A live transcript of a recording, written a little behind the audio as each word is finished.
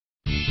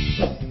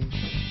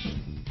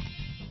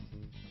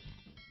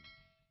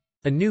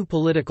A new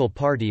political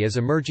party is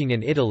emerging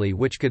in Italy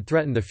which could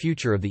threaten the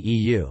future of the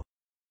EU.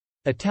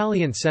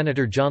 Italian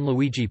Senator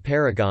Gianluigi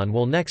Paragon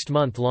will next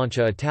month launch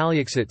a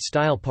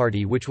Italexit-style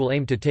party which will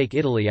aim to take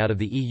Italy out of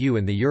the EU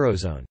and the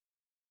Eurozone.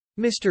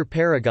 Mr.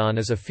 Paragon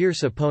is a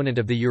fierce opponent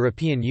of the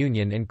European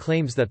Union and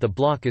claims that the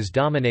bloc is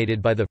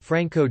dominated by the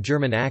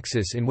Franco-German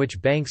axis in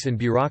which banks and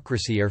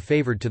bureaucracy are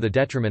favored to the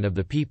detriment of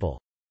the people.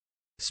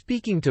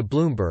 Speaking to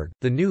Bloomberg,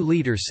 the new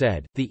leader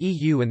said, "The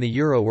EU and the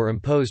euro were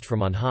imposed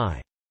from on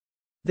high.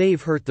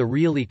 They've hurt the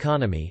real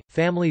economy,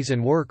 families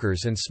and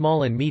workers and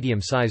small and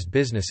medium-sized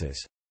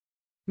businesses."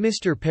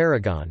 Mr.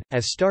 Paragon,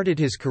 as started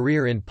his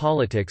career in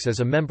politics as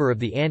a member of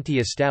the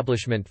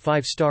anti-establishment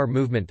Five Star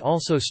Movement,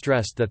 also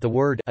stressed that the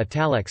word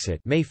Italexit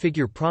may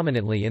figure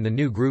prominently in the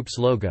new group's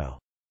logo.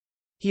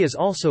 He is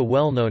also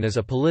well known as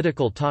a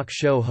political talk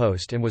show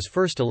host and was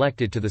first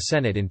elected to the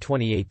Senate in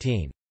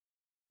 2018.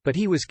 But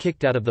he was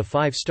kicked out of the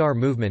Five Star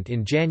Movement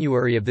in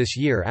January of this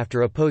year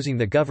after opposing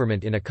the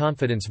government in a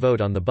confidence vote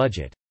on the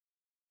budget.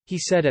 He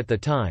said at the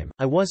time,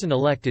 "I wasn't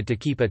elected to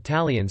keep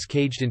Italians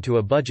caged into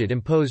a budget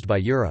imposed by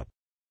Europe."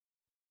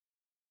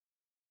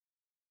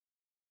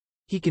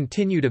 He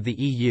continued, of the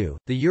EU,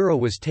 the euro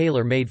was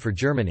tailor-made for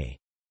Germany.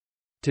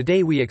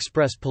 Today we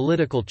express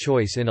political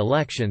choice in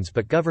elections,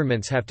 but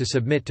governments have to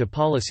submit to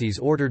policies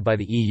ordered by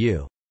the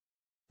EU.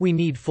 We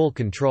need full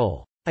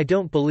control. I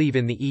don't believe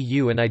in the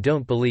EU and I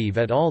don't believe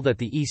at all that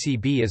the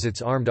ECB is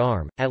its armed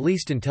arm, at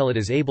least until it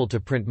is able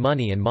to print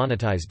money and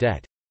monetize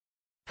debt.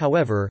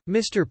 However,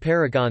 Mr.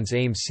 Paragon's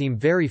aims seem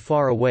very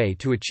far away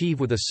to achieve,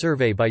 with a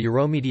survey by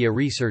Euromedia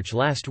Research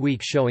last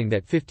week showing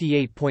that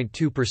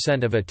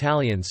 58.2% of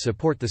Italians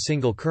support the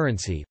single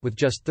currency, with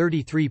just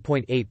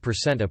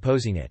 33.8%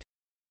 opposing it.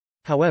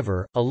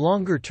 However, a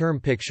longer-term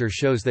picture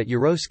shows that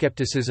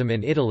Euroscepticism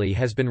in Italy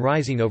has been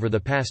rising over the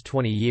past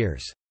 20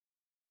 years.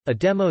 A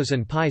Demos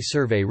and PI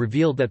survey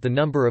revealed that the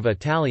number of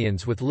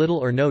Italians with little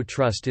or no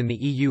trust in the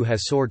EU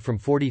has soared from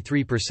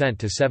 43%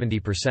 to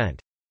 70%.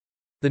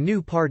 The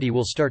new party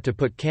will start to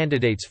put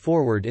candidates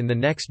forward in the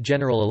next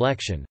general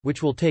election,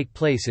 which will take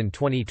place in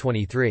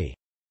 2023.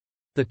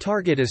 The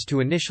target is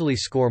to initially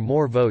score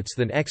more votes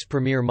than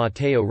ex-Premier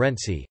Matteo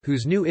Renzi,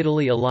 whose New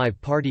Italy Alive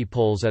party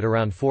polls at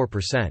around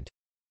 4%.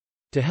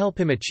 To help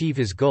him achieve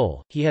his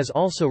goal, he has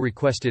also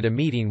requested a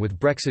meeting with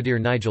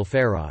Brexiteer Nigel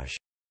Farage.